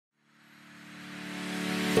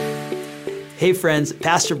Hey friends,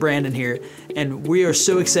 Pastor Brandon here, and we are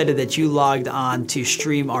so excited that you logged on to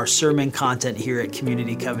stream our sermon content here at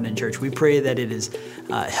Community Covenant Church. We pray that it is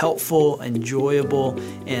helpful, enjoyable,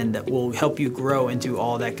 and will help you grow into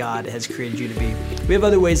all that God has created you to be. We have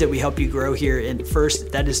other ways that we help you grow here, and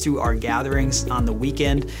first, that is through our gatherings on the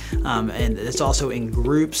weekend, and it's also in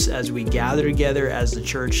groups as we gather together as the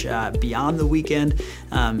church beyond the weekend,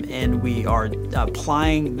 and we are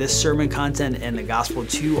applying this sermon content and the gospel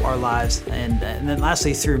to our lives, and then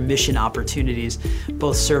lastly through mission opportunities,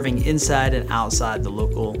 both serving inside and outside the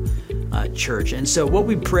local church. And so what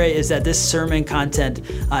we pray is that this sermon content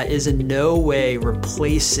is in no way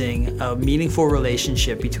replacing a meaningful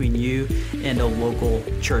relationship between you and a local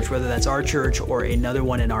church, whether that's our church or another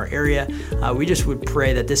one in our area. We just would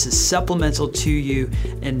pray that this is supplemental to you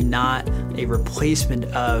and not a replacement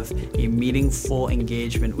of a meaningful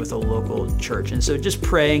engagement with a local church. And so just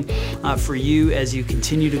praying for you as you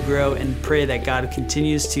continue to grow, and pray that God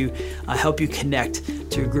continues to help you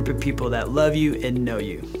connect to a group of people that love you and know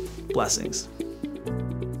you. Blessings.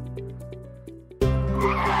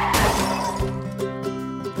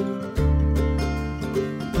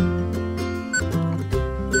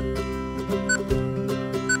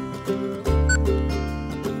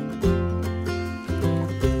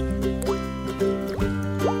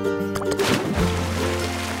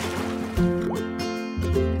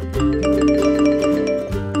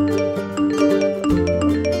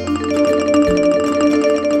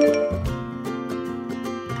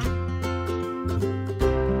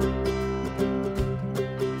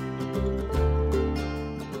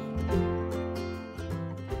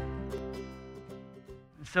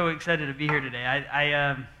 So excited to be here today.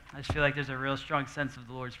 I just feel like there's a real strong sense of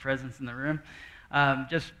the Lord's presence in the room.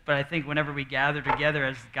 But I think whenever we gather together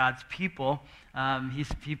as God's people,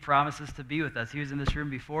 He promises to be with us. He was in this room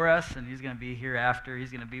before us, and He's going to be here after. He's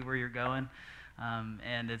going to be where you're going,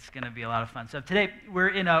 and it's going to be a lot of fun. So today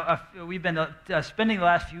we've been spending the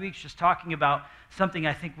last few weeks just talking about something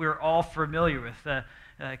I think we're all familiar with.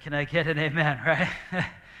 Can I get an amen? Right?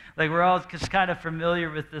 Like, we're all just kind of familiar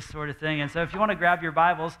with this sort of thing. And so if you want to grab your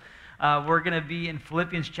Bibles, we're going to be in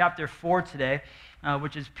Philippians chapter 4 today,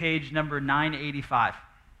 which is page number 985.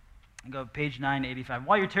 Go page 985.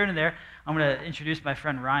 While you're turning there, I'm going to introduce my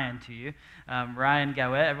friend Ryan to you. Ryan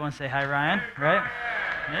Gowett. Everyone say hi, Ryan. Right?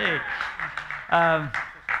 Hey.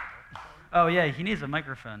 Oh, yeah, he needs a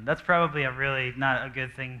microphone. That's probably really not a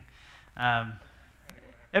good thing.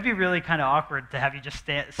 It'd be really kind of awkward to have you just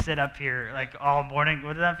sit up here like all morning.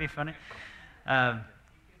 Wouldn't that be funny? Yeah,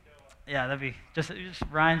 that'd be just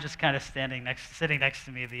Ryan just kind of sitting next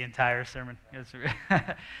to me the entire sermon.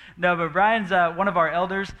 No, but Brian's one of our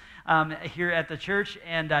elders here at the church,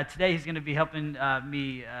 and today he's going to be helping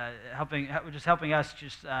helping us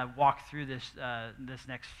walk through this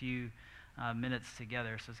next few minutes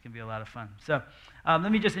together. So it's going to be a lot of fun. So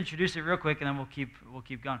let me just introduce it real quick, and then we'll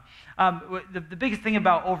keep going. The biggest thing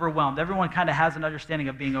about overwhelmed, everyone kind of has an understanding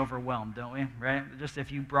of being overwhelmed, don't we? Right? Just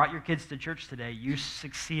if you brought your kids to church today, you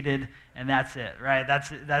succeeded, and that's it, right?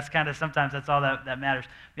 That's kind of, sometimes that's all that matters.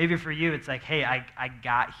 Maybe for you, it's like, hey, I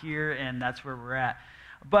got here, and that's where we're at.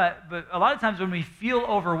 But a lot of times when we feel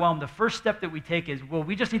overwhelmed, the first step that we take is, well,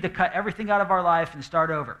 we just need to cut everything out of our life and start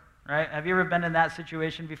over. Right? Have you ever been in that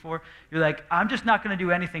situation before? You're like, I'm just not going to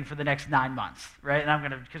do anything for the next 9 months, right? And I'm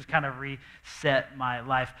going to just kind of reset my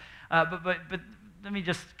life. But let me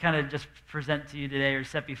just kind of just present to you today, or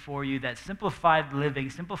set before you, that simplified living,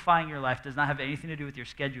 simplifying your life does not have anything to do with your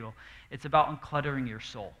schedule. It's about uncluttering your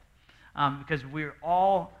soul. Because we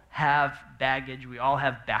all have baggage, we all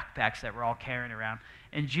have backpacks that we're all carrying around.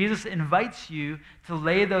 And Jesus invites you to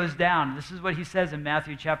lay those down. This is what he says in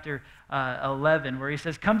Matthew chapter 11, where he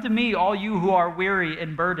says, "Come to me, all you who are weary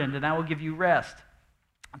and burdened, and I will give you rest.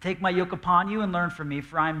 Take my yoke upon you and learn from me,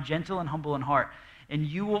 for I am gentle and humble in heart, and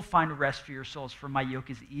you will find rest for your souls, for my yoke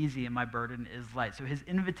is easy and my burden is light." So his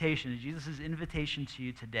invitation, Jesus' invitation to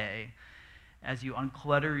you today, as you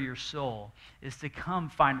unclutter your soul, is to come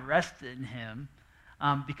find rest in him,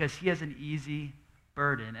 because he has an easy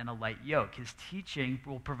burden and a light yoke. His teaching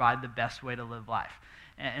will provide the best way to live life.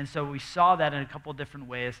 And so we saw that in a couple different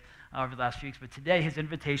ways over the last few weeks. But today, his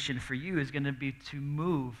invitation for you is going to be to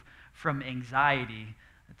move from anxiety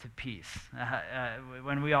to peace.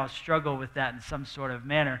 When we all struggle with that in some sort of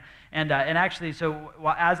manner, and actually, so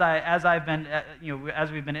as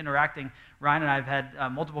we've been interacting, Ryan and I have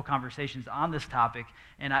had multiple conversations on this topic,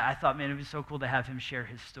 and I thought, man, it would be so cool to have him share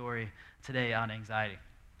his story today on anxiety.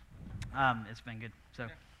 It's been good. So,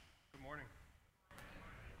 good morning.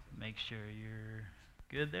 Make sure you're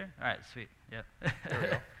good there. All right, sweet. Yep. There we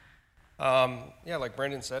go. Yeah, like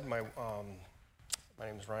Brandon said, my My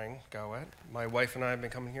name is Ryan Gowett. My wife and I have been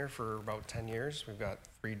coming here for about 10 years. We've got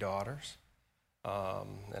 3 daughters.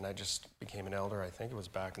 And I just became an elder, I think it was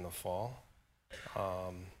back in the fall.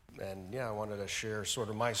 And yeah, I wanted to share sort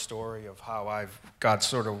of my story of how God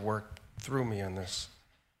sort of worked through me in this.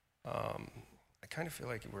 I kind of feel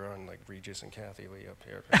like we're on like Regis and Kathy Lee up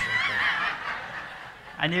here.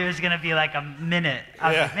 I knew it was going to be like a minute. I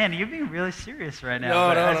was like, man, you're being really serious right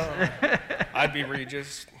now. No. I'd be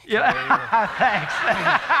Regis. Yeah, thanks.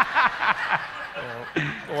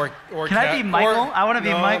 Or Can I be Michael? I want to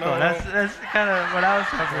be Michael. No. That's kind of what I was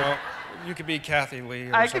hoping. Well, you could be Kathy Lee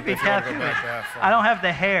or I something. could be if you want to Kathy go Lee. back that far. I don't have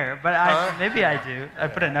the hair, but maybe I do. I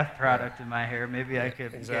put enough product in my hair. Maybe I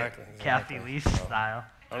could get Kathy Lee style.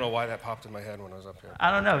 I don't know why that popped in my head when I was up here.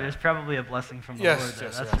 I don't know. It was probably a blessing from the Lord.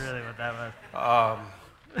 That's really what that was.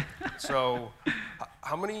 So,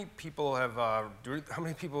 how many people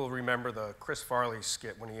remember the Chris Farley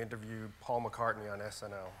skit when he interviewed Paul McCartney on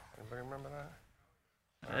SNL? Anybody remember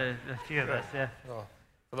that? A few of us, yeah. Well,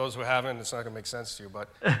 for those who haven't, it's not going to make sense to you, but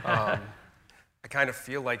I kind of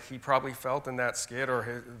feel like he probably felt in that skit,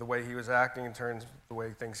 or the way he was acting in terms of the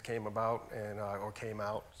way things came about or came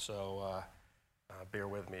out. So bear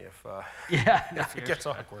with me if it gets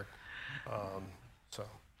awkward. So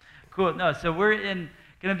cool. No, so we're going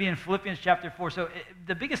to be in Philippians chapter 4. So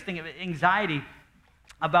the biggest thing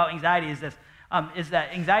about anxiety is this: is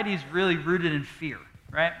that anxiety is really rooted in fear.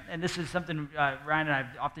 Right? And this is something Ryan and I have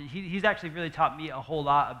often, he's actually really taught me a whole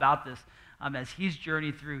lot about this as he's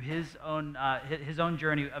journeyed through his own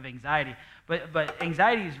journey of anxiety. But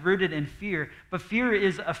anxiety is rooted in fear, but fear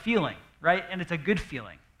is a feeling, right? And it's a good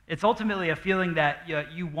feeling. It's ultimately a feeling that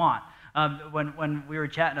you want. When we were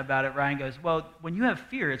chatting about it, Ryan goes, well, when you have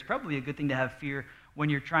fear, it's probably a good thing to have fear when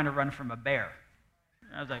you're trying to run from a bear.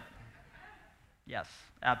 And I was like, yes,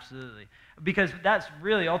 absolutely. Because that's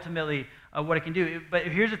really ultimately what it can do. But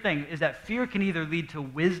here's the thing, is that fear can either lead to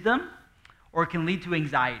wisdom or it can lead to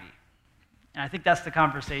anxiety. And I think that's the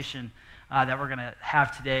conversation that we're going to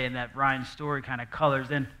have today and that Ryan's story kind of colors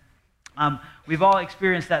in. We've all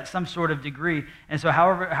experienced that some sort of degree. And so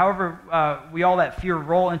however we all let fear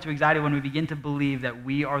roll into anxiety when we begin to believe that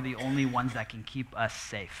we are the only ones that can keep us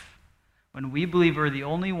safe. When we believe we're the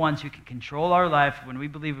only ones who can control our life, when we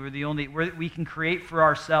believe we can create for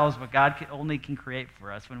ourselves what God only can create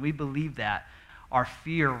for us, when we believe that, our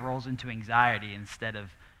fear rolls into anxiety instead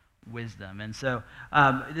of wisdom. And so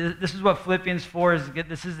this is what Philippians 4 is.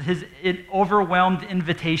 This is his overwhelmed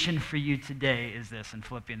invitation for you today, is this in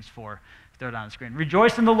Philippians 4. Throw it on the screen.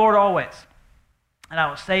 Rejoice in the Lord always. And I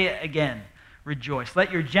will say it again, rejoice. Let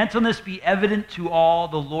your gentleness be evident to all.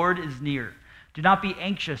 The Lord is near. Do not be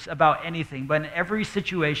anxious about anything, but in every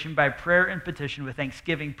situation, by prayer and petition with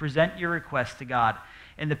thanksgiving, present your requests to God.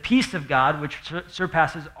 And the peace of God, which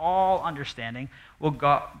surpasses all understanding, will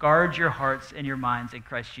guard your hearts and your minds in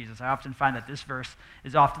Christ Jesus. I often find that this verse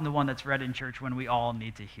is often the one that's read in church when we all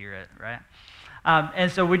need to hear it, right? And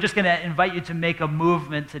so we're just going to invite you to make a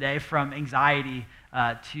movement today from anxiety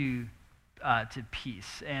to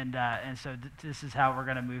peace. And so this is how we're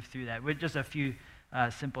going to move through that with just a few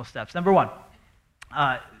simple steps. Number one.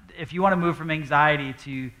 If you want to move from anxiety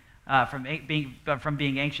to from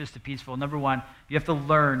being anxious to peaceful, number one, you have to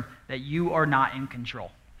learn that you are not in control.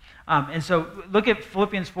 And so look at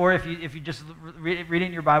Philippians 4, if you just read it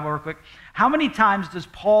in your Bible real quick. How many times does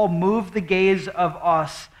Paul move the gaze of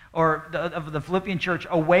us, or of the Philippian church,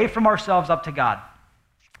 away from ourselves up to God?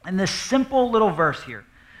 In this simple little verse here,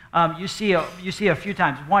 you see a few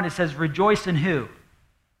times. One, it says, rejoice in who?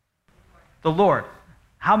 The Lord.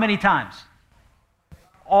 How many times?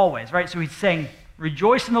 Always, right? So he's saying,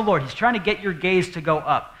 rejoice in the Lord. He's trying to get your gaze to go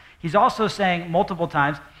up. He's also saying multiple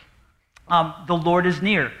times, the Lord is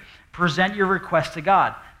near. Present your request to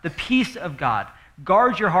God. The peace of God.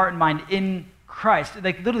 Guard your heart and mind in Christ.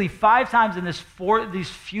 Like literally 5 times in these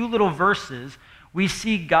few little verses, we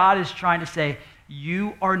see God is trying to say,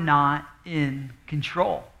 you are not in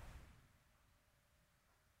control.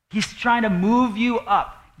 He's trying to move you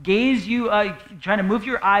up. Trying to move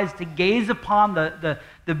your eyes to gaze upon the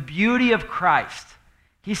beauty of Christ.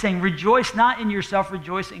 He's saying, rejoice not in yourself,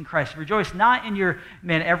 rejoice in Christ. Rejoice not in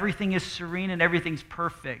everything is serene and everything's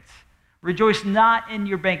perfect. Rejoice not in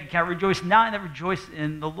your bank account. Rejoice not in that. Rejoice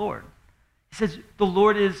in the Lord. He says, the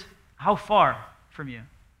Lord is how far from you?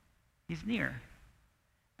 He's near.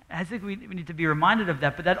 I think we need to be reminded of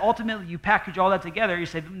that, but that ultimately you package all that together. You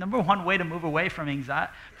say the number one way to move away from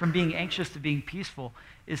anxiety, from being anxious to being peaceful,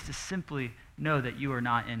 is to simply know that you are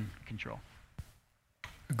not in control.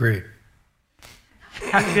 Agreed.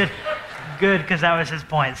 Good, because that was his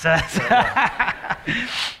point. So.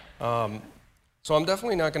 So I'm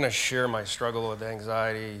definitely not going to share my struggle with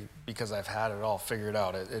anxiety because I've had it all figured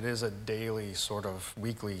out. It is a daily, sort of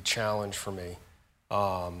weekly challenge for me.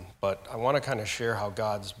 But I want to kind of share how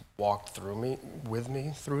God's walked with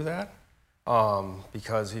me through that,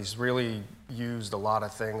 because he's really used a lot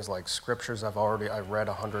of things like scriptures I've read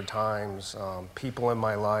 100 times, people in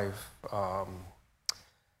my life,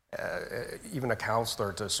 even a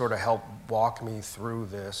counselor to sort of help walk me through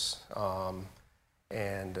this.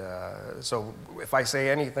 So if I say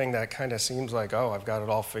anything that kind of seems like, oh, I've got it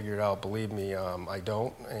all figured out, believe me, I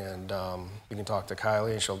don't. And you can talk to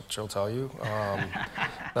Kylie and she'll tell you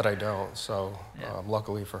that I don't. So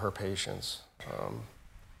luckily for her patience.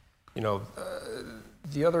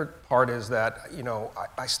 The other part is that,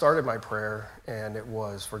 I started my prayer and it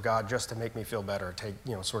was for God just to make me feel better,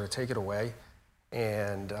 sort of take it away.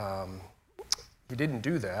 And he didn't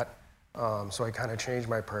do that. So I kind of changed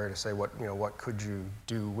my prayer to say, what could you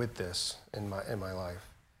do with this in my life?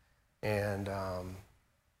 And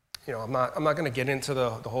I'm not going to get into the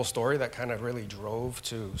whole story that kind of really drove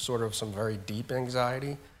to sort of some very deep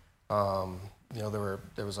anxiety.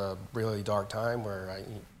 There was a really dark time where I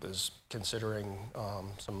was considering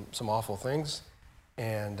some awful things,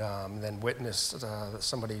 and then witnessed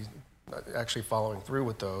somebody actually following through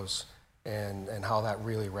with those, and how that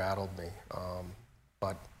really rattled me.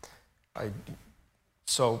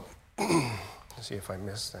 So let's see if I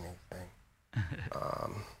missed anything.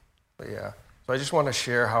 So I just want to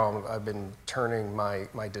share how I've been turning my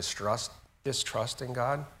distrust in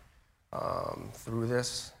God through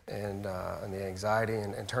this, and the anxiety,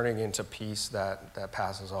 and turning into peace that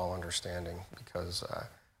passes all understanding, because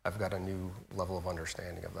I've got a new level of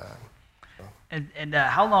understanding of that. So. And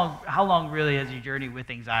how long really has your journey with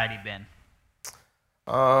anxiety been?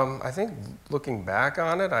 I think looking back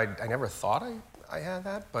on it, I never thought I had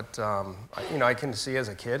that, but I can see as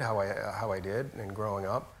a kid how I did and growing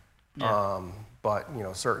up. Yeah. But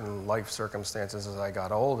certain life circumstances as I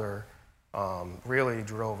got older really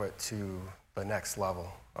drove it to the next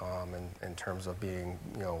level, in terms of being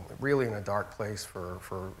really in a dark place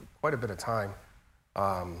for quite a bit of time,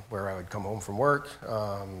 where I would come home from work,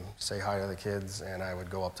 say hi to the kids, and I would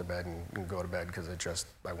go up to bed and go to bed because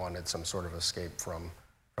I wanted some sort of escape from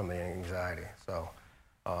the anxiety. So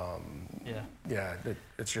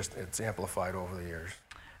it's amplified over the years.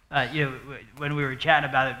 When we were chatting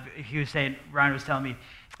about it, Ryan was telling me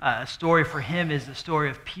a story for him is the story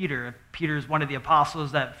of Peter. Peter is one of the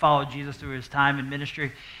apostles that followed Jesus through his time in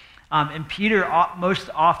ministry. And Peter most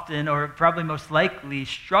often, or probably most likely,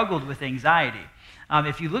 struggled with anxiety.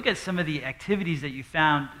 If you look at some of the activities that you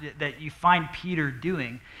find Peter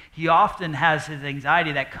doing, he often has his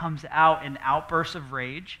anxiety that comes out in outbursts of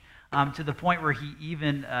rage, to the point where he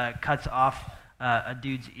even cuts off a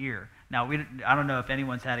dude's ear. Now, I don't know if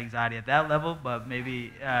anyone's had anxiety at that level, but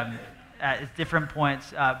maybe at different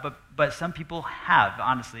points. But some people have,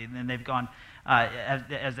 honestly, and they've gone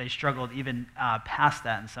as they struggled even past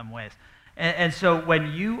that in some ways. And so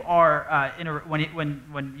when you are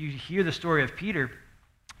when you hear the story of Peter,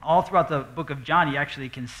 all throughout the book of John, you actually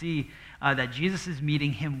can see that Jesus is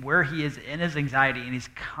meeting him where he is in his anxiety, and he's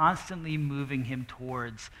constantly moving him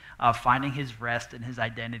towards finding his rest and his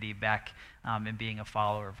identity back in being a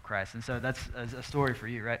follower of Christ. And so that's a story for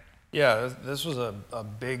you, right? Yeah, this was a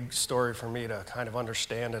big story for me to kind of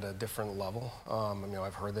understand at a different level.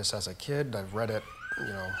 I've heard this as a kid. I've read it,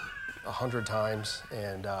 100 times,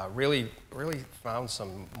 and really found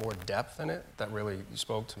some more depth in it that really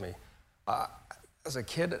spoke to me. As a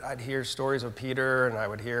kid, I'd hear stories of Peter, and I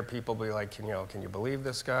would hear people be like, can you believe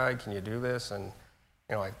this guy? Can you do this? And,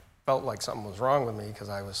 I felt like something was wrong with me, because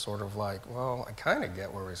I was sort of like, well, I kind of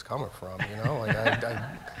get where he's coming from, Like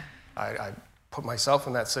I put myself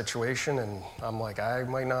in that situation, and I'm like, I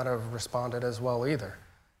might not have responded as well either.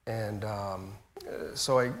 And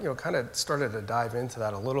so I, kind of started to dive into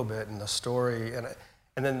that a little bit in the story. And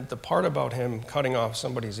then the part about him cutting off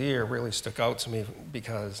somebody's ear really stuck out to me,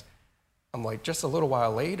 because I'm like, just a little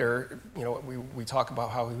while later, we talk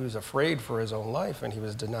about how he was afraid for his own life and he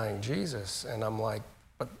was denying Jesus. And I'm like,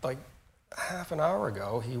 but like half an hour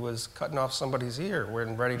ago, he was cutting off somebody's ear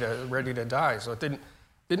when ready to die. So it didn't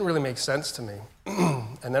really make sense to me.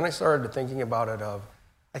 And then I started thinking about it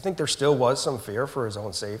I think there still was some fear for his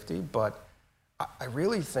own safety, but I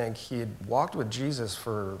really think he had walked with Jesus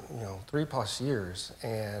for 3+ years,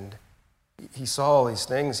 and he saw all these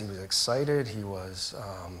things. He was excited, he was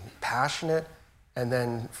passionate, and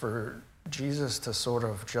then for Jesus to sort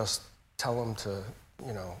of just tell him to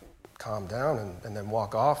calm down and then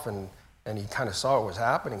walk off, and he kind of saw what was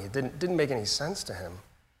happening. It didn't make any sense to him.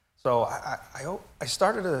 So I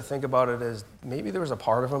started to think about it as maybe there was a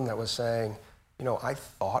part of him that was saying, I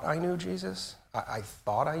thought I knew Jesus. I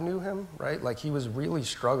thought I knew him, right? Like he was really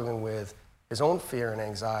struggling with his own fear and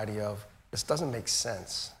anxiety of, this doesn't make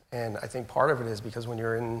sense. And I think part of it is because when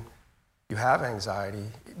you have anxiety,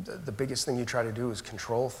 the biggest thing you try to do is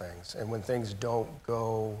control things. And when things don't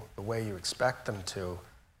go the way you expect them to,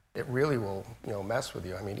 it really will, mess with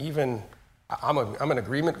you. I mean, even, I'm in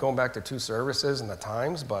agreement going back to 2 services and the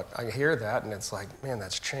times, but I hear that and it's like, man,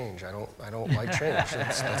 that's change. I don't like change.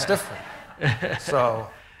 That's different. So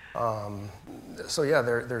yeah,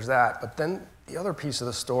 there's that. But then the other piece of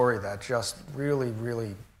the story that just really,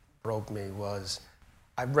 really broke me was,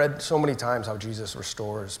 I've read so many times how Jesus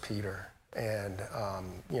restores Peter. And,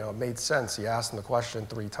 it made sense. He asked him the question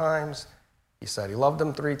 3 times. He said he loved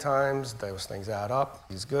him 3 times. Those things add up.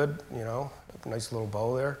 He's good, nice little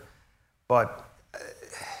bow there. But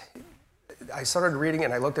I started reading it,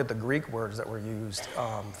 and I looked at the Greek words that were used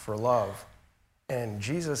for love. And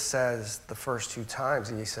Jesus says the first 2 times,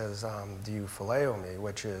 he says, do you phileo me,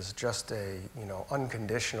 which is just a,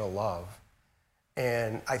 unconditional love.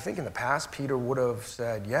 And I think in the past, Peter would have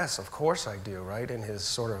said, yes, of course I do, right? In his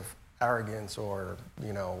sort of arrogance or,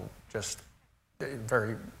 just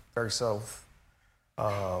very, very self,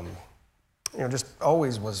 just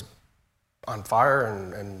always was on fire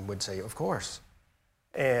and would say, of course.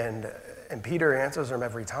 And Peter answers him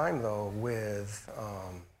every time, though, with,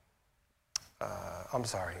 I'm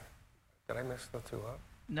sorry, did I mix the 2 up?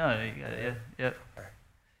 No, you got it, yeah.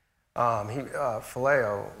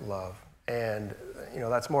 Phileo love. And,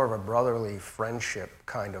 that's more of a brotherly friendship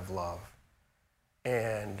kind of love.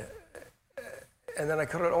 And then I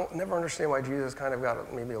could never understand why Jesus kind of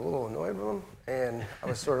got maybe a little annoyed with him. And I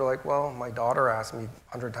was sort of like, well, my daughter asked me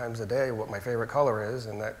 100 times a day what my favorite color is.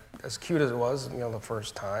 And that, as cute as it was, the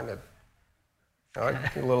first time, it got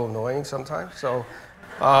a little annoying sometimes. So,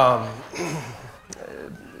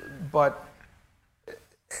 but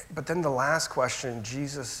then the last question,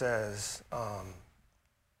 Jesus says,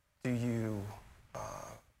 do you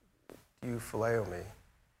phileo me?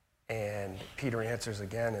 And Peter answers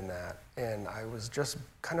again in that. And I was just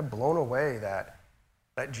kind of blown away that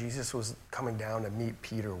Jesus was coming down to meet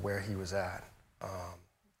Peter where he was at.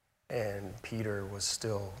 And Peter was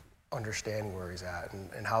still understanding where he's at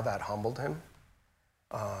and how that humbled him.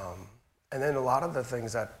 And then a lot of the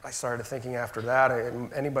things that I started thinking after that,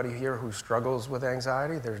 anybody here who struggles with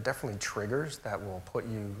anxiety, there's definitely triggers that will put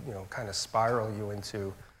you, kind of spiral you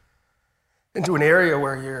into an area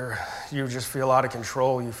where you just feel out of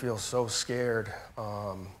control, you feel so scared.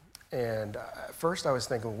 And at first I was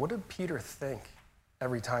thinking, what did Peter think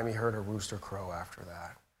every time he heard a rooster crow after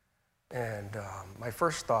that? And my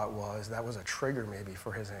first thought was that was a trigger maybe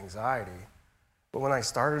for his anxiety. But when I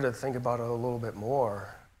started to think about it a little bit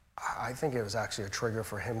more, I think it was actually a trigger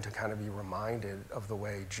for him to kind of be reminded of the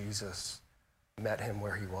way Jesus met him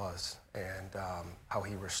where he was and how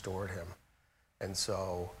he restored him. And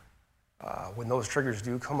so when those triggers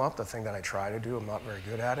do come up, the thing that I try to do, I'm not very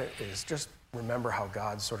good at it, is just remember how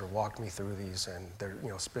God sort of walked me through these, and there,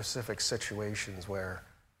 specific situations where,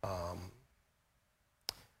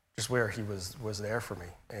 just where He was there for me,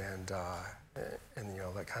 and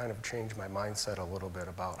that kind of changed my mindset a little bit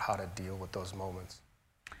about how to deal with those moments.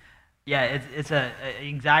 Yeah, it's a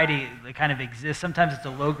anxiety that kind of exists. Sometimes it's a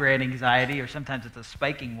low-grade anxiety, or sometimes it's a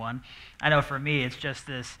spiking one. I know for me, it's just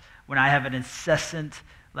this, when I have an incessant,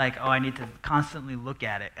 I need to constantly look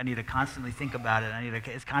at it. I need to constantly think about it.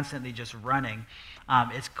 It's constantly just running.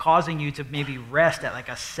 It's causing you to maybe rest at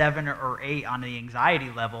a 7 or 8 on the anxiety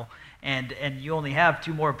level, and you only have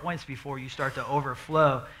 2 more points before you start to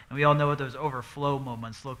overflow. And we all know what those overflow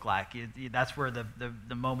moments look like. That's where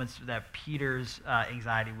the moments that Peter's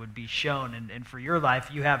anxiety would be shown. And for your life,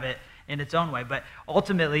 you have it in its own way. But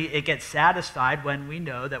ultimately, it gets satisfied when we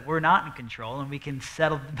know that we're not in control and we can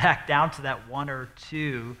settle back down to that 1 or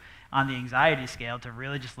 2 on the anxiety scale to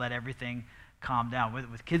really just let everything calm down.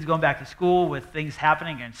 With kids going back to school, with things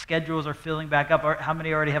happening and schedules are filling back up, how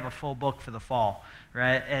many already have a full book for the fall,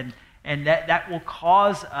 right? And that will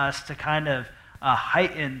cause us to kind of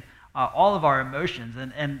heighten all of our emotions.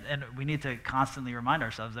 And we need to constantly remind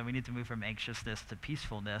ourselves that we need to move from anxiousness to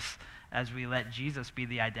peacefulness as we let Jesus be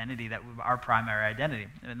the identity, our primary identity.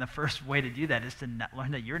 And the first way to do that is to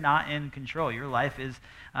learn that you're not in control. Your life is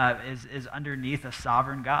underneath a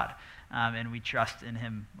sovereign God. And we trust in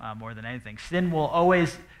Him more than anything. Sin will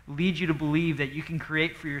always lead you to believe that you can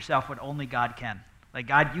create for yourself what only God can.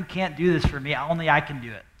 God, you can't do this for me. Only I can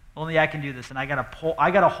do it. Only I can do this, and I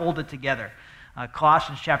gotta hold it together.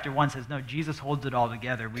 Colossians chapter 1 says, no, Jesus holds it all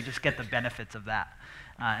together. We just get the benefits of that.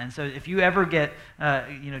 And so if you ever get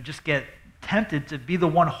tempted to be the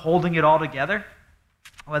one holding it all together,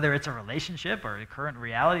 whether it's a relationship or a current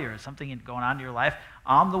reality or something going on in your life,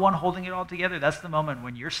 I'm the one holding it all together. That's the moment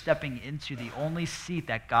when you're stepping into the only seat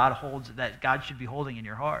that God holds, that God should be holding in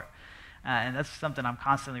your heart. And that's something I'm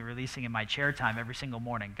constantly releasing in my chair time every single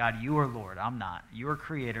morning. God, you are Lord. I'm not. You are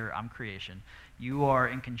creator. I'm creation. You are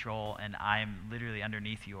in control, and I'm literally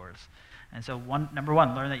underneath yours. And so number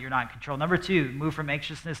one, learn that you're not in control. Number two, move from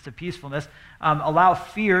anxiousness to peacefulness. Allow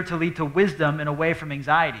fear to lead to wisdom and away from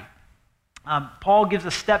anxiety. Paul gives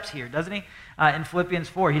us steps here, doesn't he? In Philippians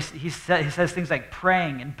 4, he says things like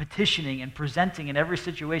praying and petitioning and presenting in every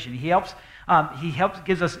situation. He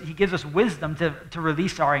gives us wisdom to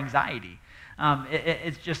release our anxiety.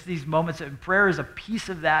 It's just these moments, and prayer is a piece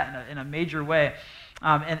of that in a major way.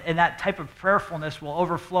 And that type of prayerfulness will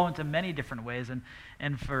overflow into many different ways.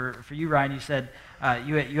 And for you, Ryan, you said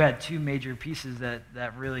you had two major pieces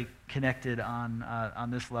that really connected on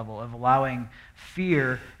this level of allowing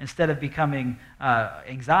fear, instead of becoming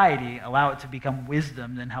anxiety, allow it to become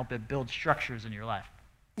wisdom, then help it build structures in your life.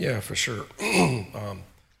 Yeah, for sure.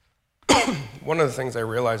 One of the things I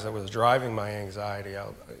realized that was driving my anxiety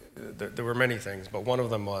out, there were many things, but one of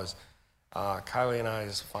them was Kylie and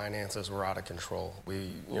I's finances were out of control. We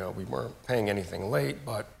weren't paying anything late,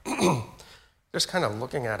 but just kind of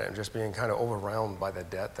looking at it and just being kind of overwhelmed by the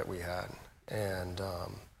debt that we had. And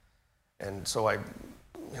so I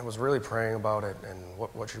was really praying about it and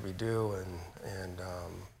what should we do, and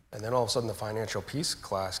then all of a sudden the financial peace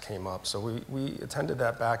class came up. So we attended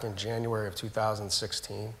that back in January of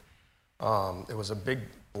 2016. It was a big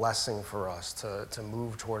blessing for us to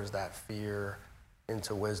move towards that fear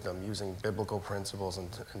into wisdom, using biblical principles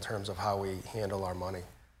in terms of how we handle our money.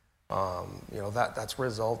 That's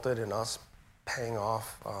resulted in us paying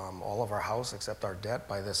off all of our house except our debt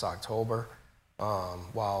by this October,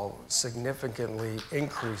 while significantly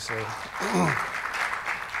increasing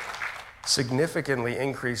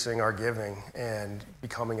our giving and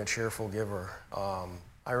becoming a cheerful giver.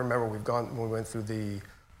 I remember when we went through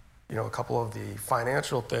a couple of the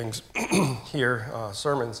financial things here,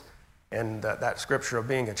 sermons, and that scripture of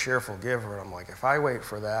being a cheerful giver, I'm like, if I wait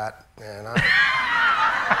for that, man,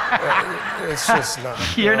 it's just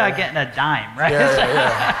not. You're not getting a dime, right?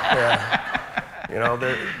 Yeah.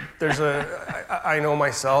 I know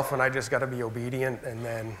myself, and I just got to be obedient, and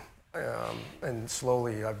then, and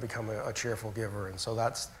slowly I've become a cheerful giver, and so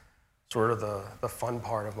that's sort of the fun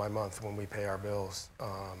part of my month when we pay our bills,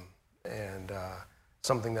 and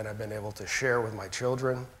something that I've been able to share with my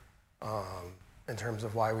children. In terms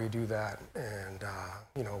of why we do that, and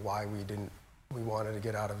why we wanted to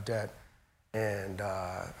get out of debt, and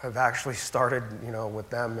have actually started with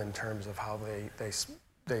them in terms of how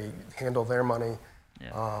they handle their money.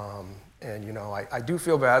 Yeah. And I do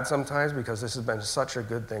feel bad sometimes because this has been such a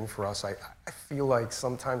good thing for us. I feel like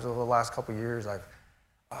sometimes over the last couple of years I've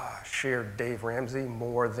shared Dave Ramsey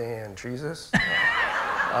more than Jesus.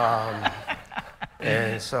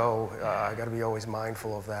 And so I got to be always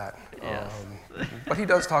mindful of that. Yes. But he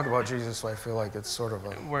does talk about Jesus, so I feel like it's sort of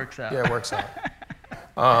works out. Yeah, it works out.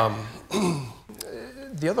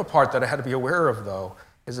 The other part that I had to be aware of, though,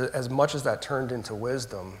 is that as much as that turned into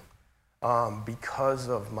wisdom, because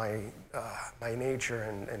of my nature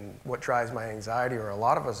and what drives my anxiety, or a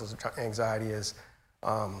lot of us' anxiety, is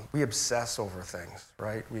we obsess over things,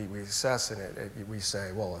 right? We obsess in it. We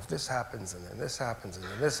say, well, if this happens, and then this happens, and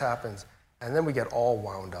then this happens, and then we get all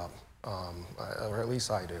wound up, or at least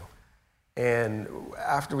I do. And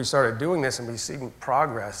after we started doing this and we see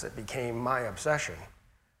progress, it became my obsession.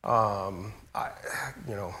 Kylie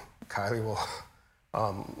will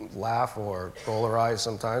laugh or roll her eyes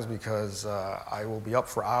sometimes because I will be up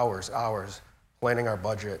for hours planning our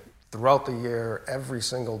budget throughout the year, every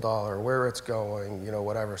single dollar, where it's going,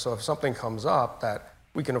 whatever. So if something comes up that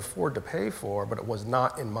we can afford to pay for, but it was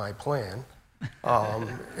not in my plan,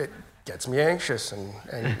 it gets me anxious and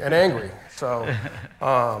angry. So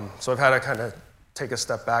I've had to kind of take a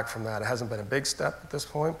step back from that. It hasn't been a big step at this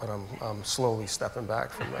point, but I'm slowly stepping back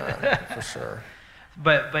from that for sure.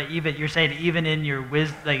 But even you're saying even in your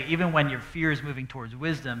even when your fear is moving towards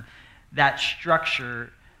wisdom, that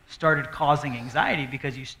structure started causing anxiety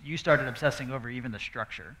because you started obsessing over even the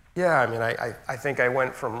structure. Yeah, I mean, I think I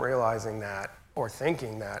went from realizing that or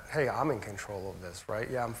thinking that, hey, I'm in control of this, right?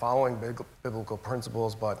 Yeah, I'm following biblical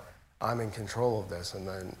principles, but I'm in control of this. And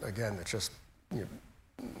then again, it's just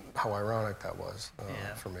how ironic that was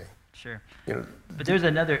for me. Sure. But there's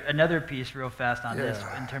another piece real fast on this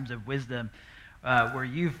Yeah. in terms of wisdom, where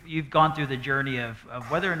you've gone through the journey of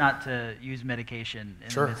whether or not to use medication in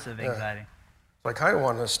Sure. the midst of anxiety. Yeah. So I kind of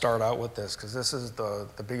wanted to start out with this because this is the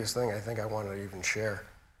biggest thing I think I wanted to even share.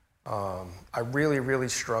 I really, really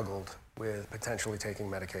struggled with potentially taking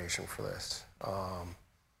medication for this.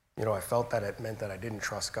 I felt that it meant that I didn't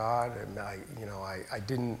trust God, and I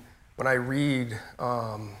didn't. When I read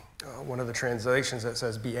one of the translations that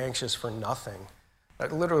says, "Be anxious for nothing,"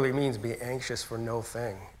 that literally means be anxious for no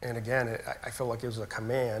thing. And again, I felt like it was a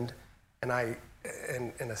command, and a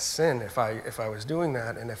sin if I was doing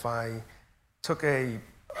that, and if I took a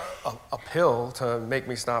pill to make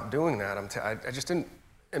me stop doing that, I just didn't,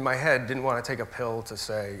 in my head, didn't want to take a pill to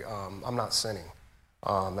say I'm not sinning.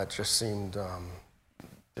 That just seemed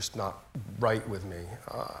just not right with me.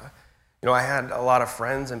 I had a lot of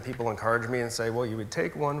friends and people encourage me and say, well, you would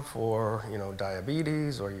take one for,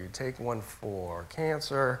 diabetes, or you'd take one for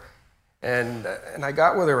cancer. And I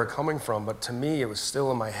got where they were coming from, but to me, it was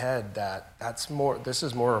still in my head that this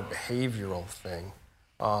is more a behavioral thing.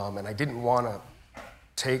 And I didn't want to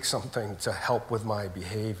take something to help with my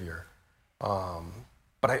behavior.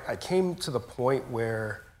 But I came to the point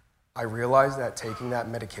where I realized that taking that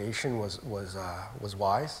medication was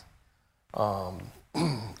wise.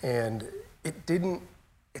 And it didn't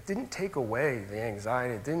take away the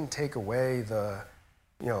anxiety. It didn't take away the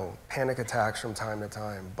panic attacks from time to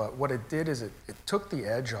time. But what it did is it took the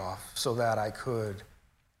edge off so that I could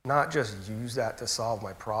not just use that to solve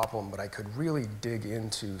my problem, but I could really dig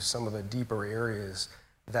into some of the deeper areas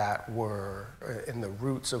that were in the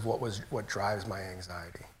roots of what drives my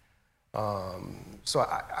anxiety. So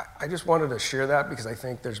I just wanted to share that because I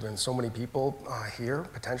think there's been so many people here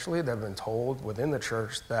potentially that have been told within the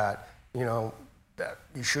church that that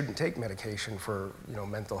you shouldn't take medication for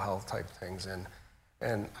mental health type things, and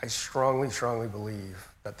I strongly believe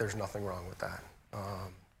that there's nothing wrong with that.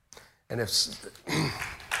 And it's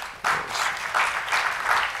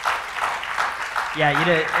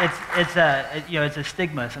a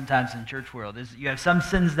stigma sometimes in church world. You have some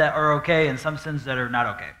sins that are okay and some sins that are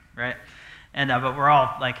not okay, right? And but we're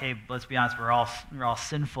all like, hey, let's be honest, we're all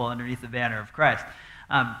sinful underneath the banner of Christ.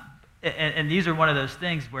 And these are one of those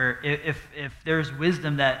things where if there's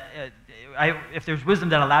wisdom that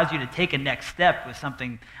allows you to take a next step with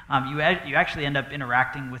something, you actually end up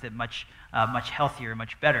interacting with it much healthier,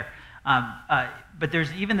 much better. But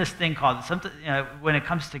there's even this thing called something when it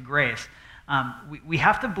comes to grace. We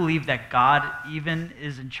have to believe that God even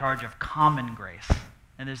is in charge of common grace.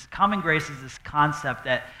 And this common grace is this concept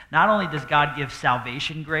that not only does God give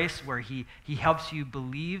salvation grace, where he helps you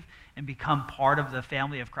believe and become part of the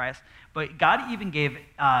family of Christ, but God even gave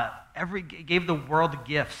the world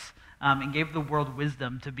gifts and gave the world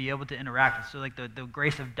wisdom to be able to interact with. So like the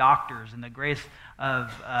grace of doctors and the grace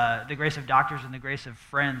of doctors and the grace of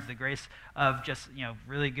friends, the grace of just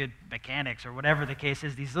really good mechanics or whatever the case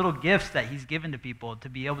is. These little gifts that He's given to people to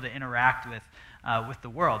be able to interact with the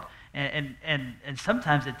world. And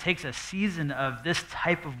sometimes it takes a season of this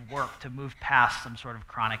type of work to move past some sort of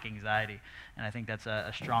chronic anxiety. And I think that's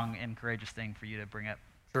a strong and courageous thing for you to bring up.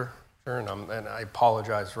 Sure. And I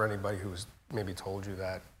apologize for anybody who's maybe told you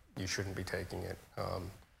that you shouldn't be taking it.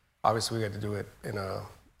 Obviously, we had to do it in a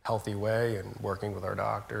healthy way and working with our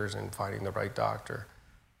doctors and finding the right doctor.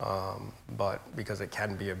 But because it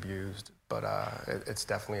can be abused, but it's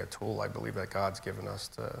definitely a tool I believe that God's given us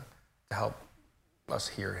to help us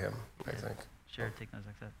hear Him, I think. Sure, take notes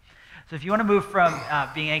like that. So if you want to move from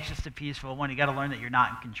being anxious to peaceful, one, you got to learn that you're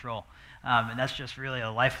not in control. And that's just really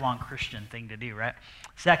a lifelong Christian thing to do, right?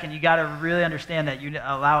 Second, you got to really understand that you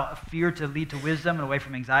allow fear to lead to wisdom and away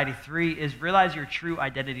from anxiety. 3 is realize your true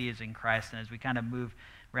identity is in Christ. And as we kind of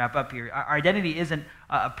wrap up here, our identity isn't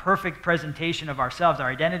a perfect presentation of ourselves. Our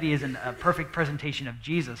identity isn't a perfect presentation of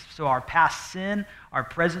Jesus. So our past sin, our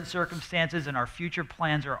present circumstances, and our future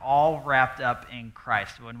plans are all wrapped up in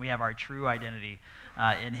Christ when we have our true identity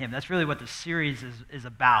in Him. That's really what the series is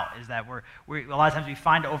about, is that we a lot of times we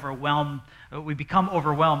become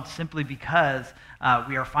overwhelmed simply because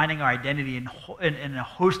we are finding our identity in a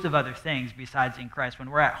host of other things besides in Christ. When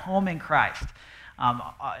we're at home in Christ,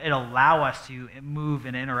 it'll allow us to move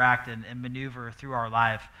and interact and maneuver through our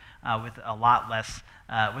life with a lot less,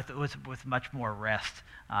 with much more rest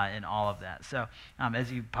in all of that. So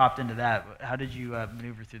as you popped into that, how did you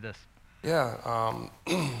maneuver through this? Yeah,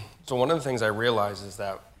 so one of the things I realized is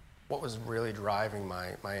that what was really driving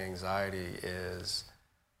my anxiety is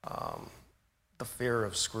the fear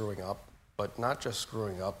of screwing up, but not just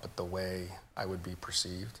screwing up, but the way I would be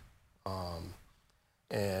perceived.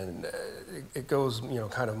 And it goes,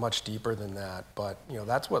 kind of much deeper than that, but,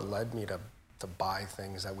 that's what led me to buy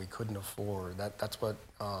things that we couldn't afford. That's what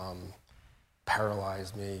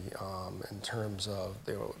paralyzed me in terms of,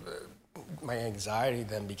 my anxiety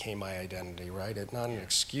then became my identity, right? It not an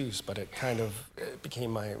excuse, but it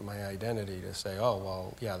became my identity to say, oh,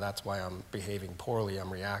 well, yeah, that's why I'm behaving poorly.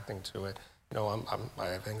 I'm reacting to it. I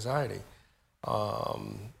have anxiety.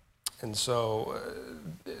 And so,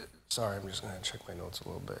 sorry, I'm just going to check my notes a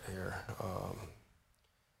little bit here.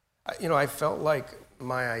 I felt like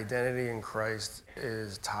my identity in Christ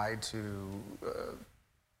is tied to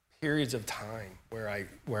periods of time where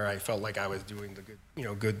I felt like I was doing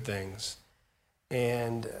the good things,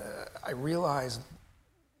 and I realized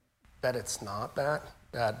that it's not that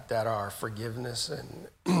our forgiveness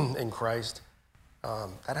in Christ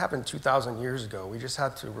that happened 2,000 years ago. We just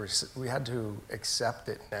had to accept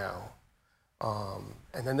it now.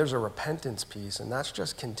 And then there's a repentance piece, and that's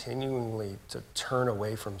just continually to turn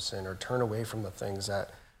away from sin or turn away from the things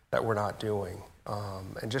that we're not doing.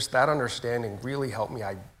 And just that understanding really helped me.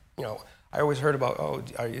 I always heard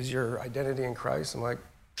about, is your identity in Christ? I'm like,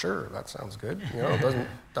 sure, that sounds good. I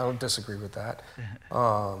don't disagree with that.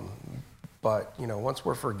 But once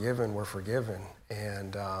we're forgiven, we're forgiven.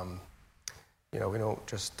 And, we don't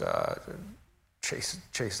just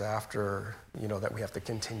chase after, that we have to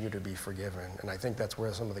continue to be forgiven. And I think that's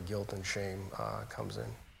where some of the guilt and shame comes in.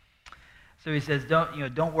 So he says,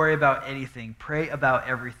 don't worry about anything. Pray about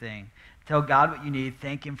everything. Tell God what you need.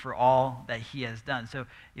 Thank him for all that he has done. So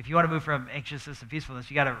if you want to move from anxiousness to peacefulness,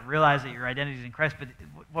 you got to realize that your identity is in Christ. But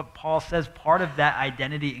what Paul says, part of that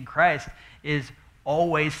identity in Christ is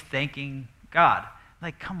always thanking God.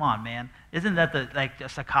 Like, come on, man. Isn't that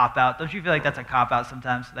just a cop-out? Don't you feel like that's a cop-out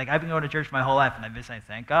sometimes? Like, I've been going to church my whole life, and I've been saying,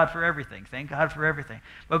 thank God for everything. Thank God for everything.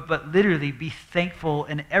 But literally, be thankful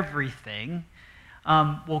in everything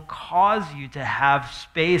will cause you to have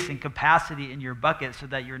space and capacity in your bucket so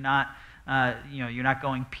that you're not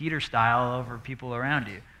going Peter style over people around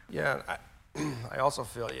you. Yeah, I also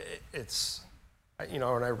feel it's, when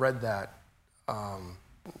I read that,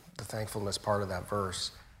 the thankfulness part of that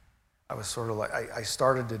verse, I was sort of like, I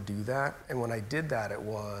started to do that. And when I did that, it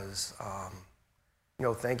was,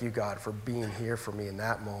 thank you, God, for being here for me in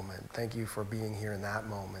that moment. Thank you for being here in that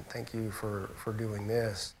moment. Thank you for doing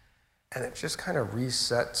this. And it just kind of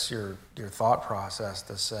resets your thought process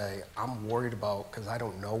to say, I'm worried about, because I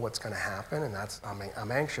don't know what's going to happen, and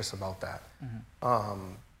I'm anxious about that.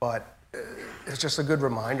 Mm-hmm. But it's just a good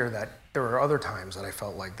reminder that there were other times that I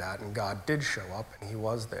felt like that, and God did show up, and he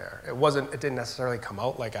was there. It didn't necessarily come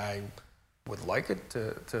out like I would like it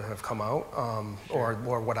to have come out, or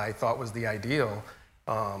what I thought was the ideal,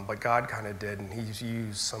 but God kind of did, and he's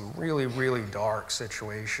used some really, really dark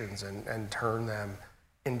situations and turned them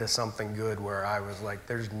into something good, where I was like,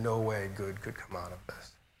 there's no way good could come out of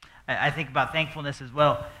this. I think about thankfulness as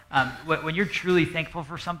well. When you're truly thankful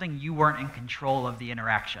for something, you weren't in control of the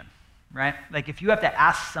interaction, right? Like, if you have to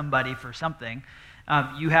ask somebody for something,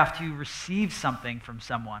 you have to receive something from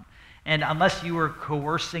someone. And unless you were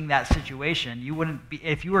coercing that situation,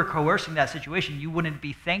 if you were coercing that situation, you wouldn't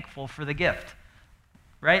be thankful for the gift,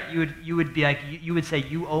 right? You would be like, you would say,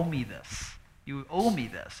 you owe me this. You owe me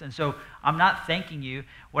this. And so I'm not thanking you.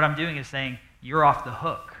 What I'm doing is saying, you're off the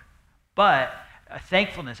hook. But a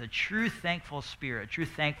thankfulness, a true thankful spirit, a true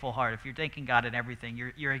thankful heart, if you're thanking God in everything,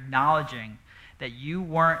 you're acknowledging that you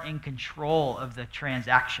weren't in control of the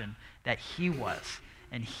transaction, that he was.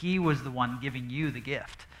 And he was the one giving you the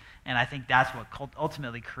gift. And I think that's what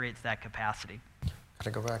ultimately creates that capacity. Can I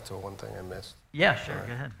go back to one thing I missed? Yeah, sure.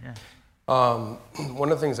 Go ahead. Yeah. One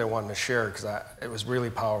of the things I wanted to share, because it was really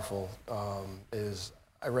powerful, is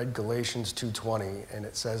I read Galatians 2:20, and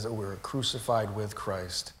it says that we're crucified with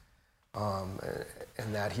Christ,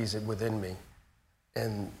 and that he's within me.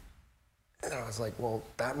 And I was like, well,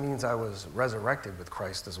 that means I was resurrected with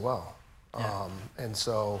Christ as well. Yeah. And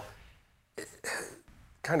so it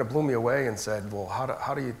kind of blew me away and said, well,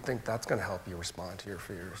 how do you think that's going to help you respond to your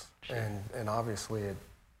fears? Sure. And obviously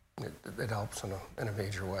it helps in a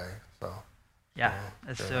major way. So yeah,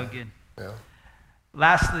 that's so good. Yeah.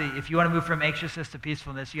 Lastly, if you want to move from anxiousness to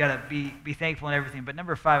peacefulness, you got to be thankful in everything. But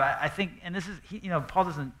number 5, I think, and this is, Paul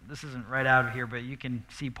doesn't, this isn't right out of here, but you can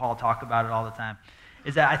see Paul talk about it all the time,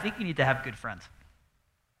 is that I think you need to have good friends.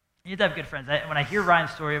 You need to have good friends. When I hear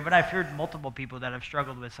Ryan's story, when I've heard multiple people that have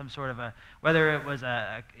struggled with some sort of whether it was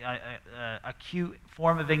a acute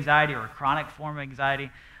form of anxiety or a chronic form of anxiety,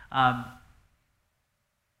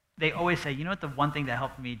 they always say, you know what, the one thing that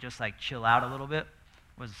helped me just like chill out a little bit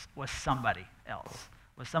was somebody else.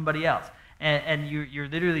 And you're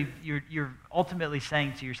literally, you're ultimately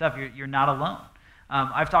saying to yourself, you're not alone.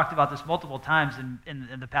 I've talked about this multiple times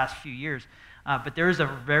in the past few years, but there is a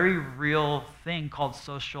very real thing called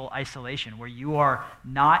social isolation, where you are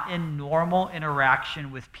not in normal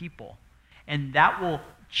interaction with people, And that will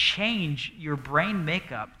change your brain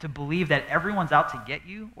makeup to believe that everyone's out to get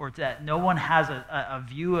you, or that no one has a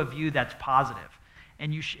view of you that's positive.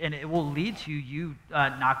 And and it will lead to you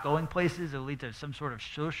not going places. It will lead to some sort of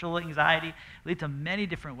social anxiety, lead to many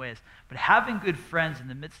different ways. But having good friends in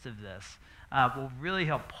the midst of this will really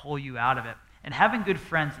help pull you out of it. And having good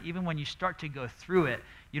friends, even when you start to go through it,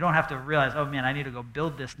 you don't have to realize, oh man, I need to go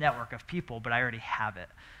build this network of people, but I already have it.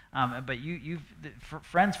 But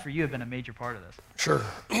friends for you have been a major part of this. Sure.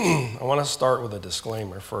 I want to start with a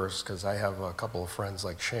disclaimer first, because I have a couple of friends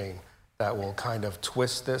like Shane that will kind of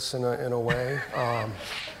twist this in a way. I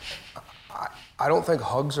don't think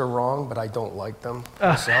hugs are wrong, but I don't like them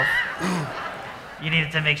myself. You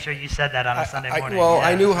needed to make sure you said that on a Sunday morning.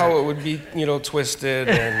 I knew how it would be, twisted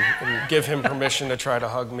and give him permission to try to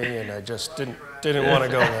hug me, and I just didn't want to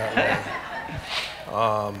go that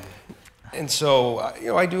way. And so,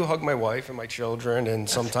 I do hug my wife and my children, and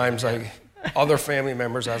sometimes other family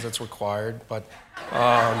members as it's required, but...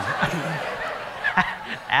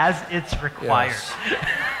 as it's required. Yes.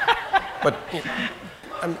 But,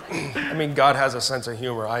 I mean, God has a sense of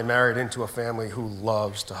humor. I married into a family who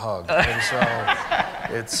loves to hug. And so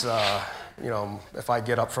it's, if I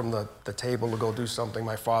get up from the table to go do something,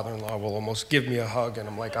 my father-in-law will almost give me a hug, and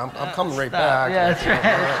I'm like, I'm coming right back. Yeah, that's right.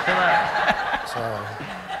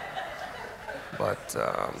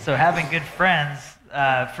 So having good friends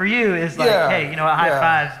for you is like, hey, high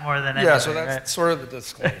fives more than anything. Yeah, so that's sort of the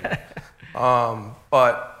disclaimer.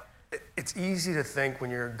 But it's easy to think when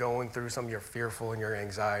you're going through something, you're fearful and your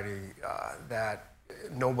anxiety, that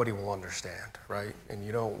nobody will understand, right? And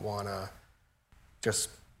you don't want to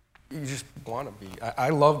you just want to be. I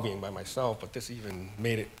love being by myself, but this even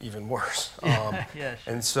made it even worse. Yeah, sure.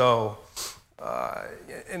 And so,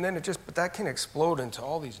 and then but that can explode into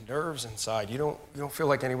all these nerves inside. You don't feel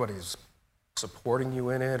like anybody's supporting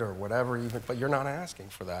you in it or whatever, but you're not asking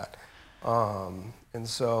for that. And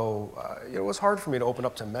so, it was hard for me to open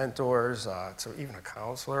up to mentors, to even a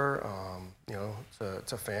counselor,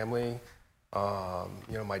 to family.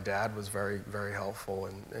 My dad was very, very helpful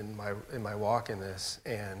in my walk in this,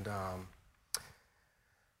 and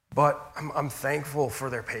but I'm thankful for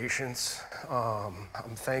their patience.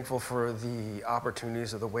 I'm thankful for the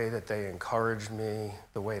opportunities of the way that they encouraged me,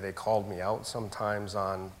 the way they called me out sometimes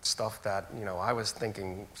on stuff that I was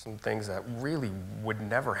thinking some things that really would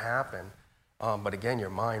never happen. But again, your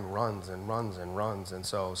mind runs and runs and runs, and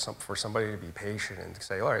so for somebody to be patient and to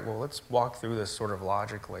say, all right, well, let's walk through this sort of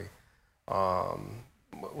logically,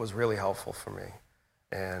 was really helpful for me.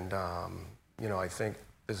 And, I think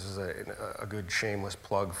this is a good shameless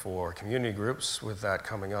plug for community groups with that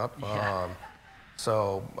coming up. Yeah.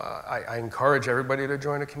 So I encourage everybody to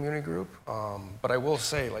join a community group, but I will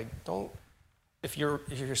say, if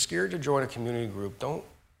you're scared to join a community group, don't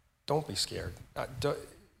be scared.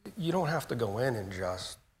 You don't have to go in and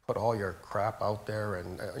just put all your crap out there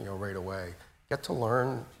and right away. Get to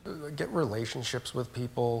learn, get relationships with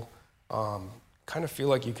people, kind of feel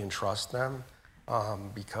like you can trust them,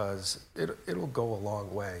 because it'll go a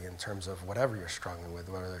long way in terms of whatever you're struggling with,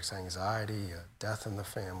 whether it's anxiety, death in the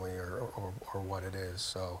family, or what it is.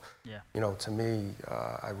 So, yeah. To me,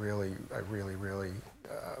 I really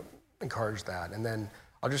encourage that. And then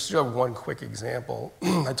I'll just have one quick example.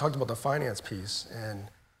 I talked about the finance piece, and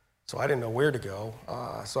so I didn't know where to go.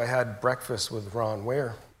 So I had breakfast with Ron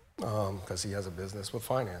Ware, because he has a business with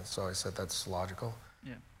finance. So I said, that's logical.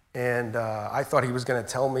 Yeah. And I thought he was going to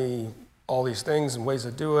tell me all these things and ways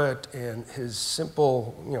to do it. And his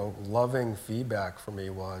simple, loving feedback for me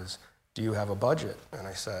was, do you have a budget? And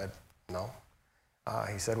I said, no.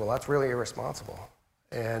 He said, well, that's really irresponsible.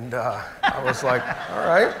 And I was like, all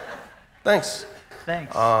right, thanks.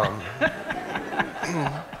 Thanks.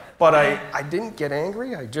 But I didn't get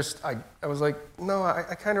angry. I was like, no,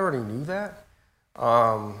 I kind of already knew that.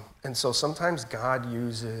 And so sometimes God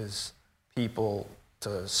uses people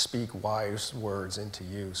to speak wise words into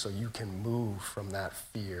you so you can move from that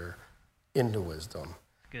fear into wisdom.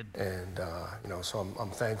 Good. And, so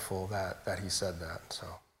I'm thankful that he said that, so.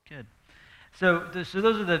 Good. So those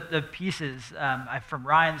are the pieces from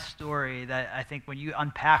Ryan's story that I think when you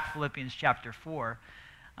unpack Philippians chapter 4,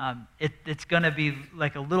 it's going to be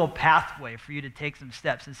like a little pathway for you to take some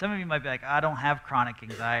steps. And some of you might be like, I don't have chronic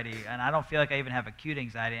anxiety, and I don't feel like I even have acute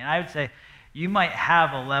anxiety. And I would say you might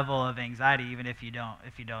have a level of anxiety even if you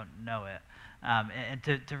don't know it. And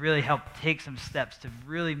to really help take some steps to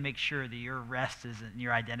really make sure that your rest is and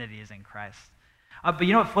your identity is in Christ. But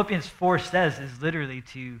you know what Philippians 4 says is literally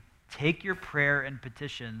to take your prayer and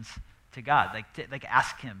petitions to God, like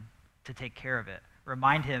ask Him to take care of it.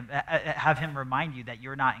 Remind Him, have Him remind you that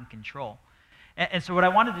you're not in control. And so what I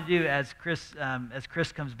wanted to do as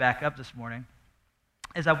Chris comes back up this morning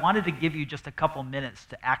is I wanted to give you just a couple minutes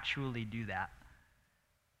to actually do that.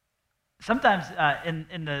 Sometimes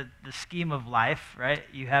in the scheme of life, right,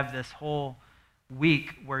 you have this whole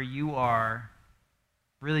week where you are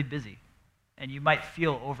really busy and you might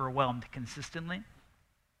feel overwhelmed consistently,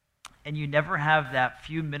 and you never have that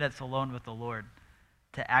few minutes alone with the Lord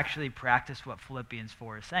to actually practice what Philippians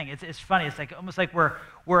 4 is saying. It's funny. It's like almost like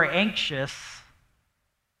we're anxious,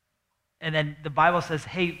 and then the Bible says,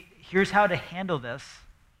 hey, here's how to handle this,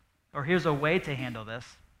 or here's a way to handle this.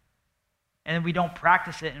 And then we don't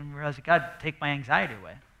practice it and we realize, God, take my anxiety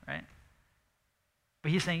away, right?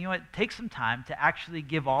 But he's saying, you know what, take some time to actually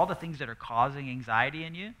give all the things that are causing anxiety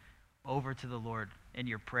in you over to the Lord in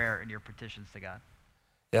your prayer and your petitions to God.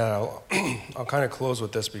 Yeah, I'll kind of close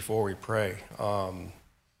with this before we pray.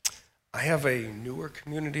 I have a newer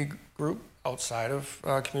community group outside of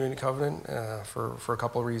Community Covenant for a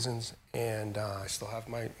couple of reasons, and I still have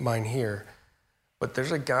mine here. But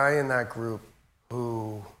there's a guy in that group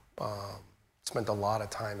who spent a lot of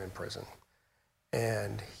time in prison.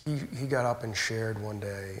 And he got up and shared one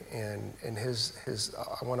day, and his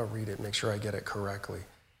I want to read it, make sure I get it correctly.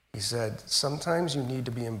 He said, sometimes you need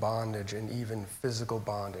to be in bondage, and even physical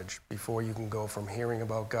bondage, before you can go from hearing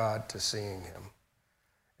about God to seeing him.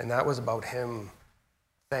 And that was about him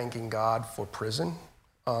thanking God for prison.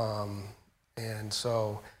 And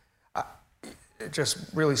so it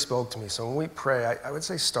just really spoke to me. So when we pray, I would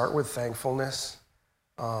say start with thankfulness.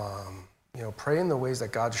 Pray in the ways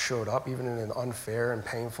that God showed up, even in an unfair and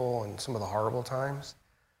painful and some of the horrible times.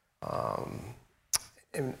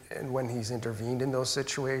 And when he's intervened in those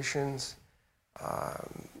situations,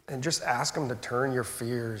 and just ask him to turn your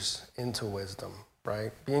fears into wisdom,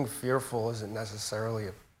 right? Being fearful isn't necessarily,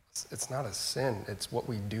 it's not a sin. It's what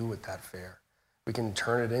we do with that fear. We can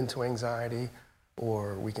turn it into anxiety,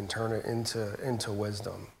 or we can turn it into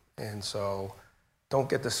wisdom. And so don't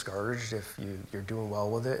get discouraged if you're doing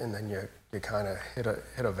well with it and then you kind of hit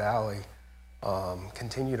a valley.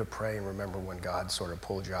 Continue to pray and remember when God sort of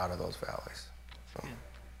pulled you out of those valleys. So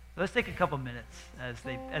let's take a couple minutes as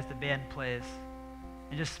the band plays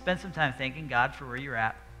and just spend some time thanking God for where you're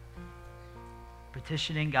at,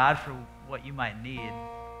 petitioning God for what you might need,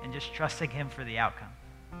 and just trusting him for the outcome.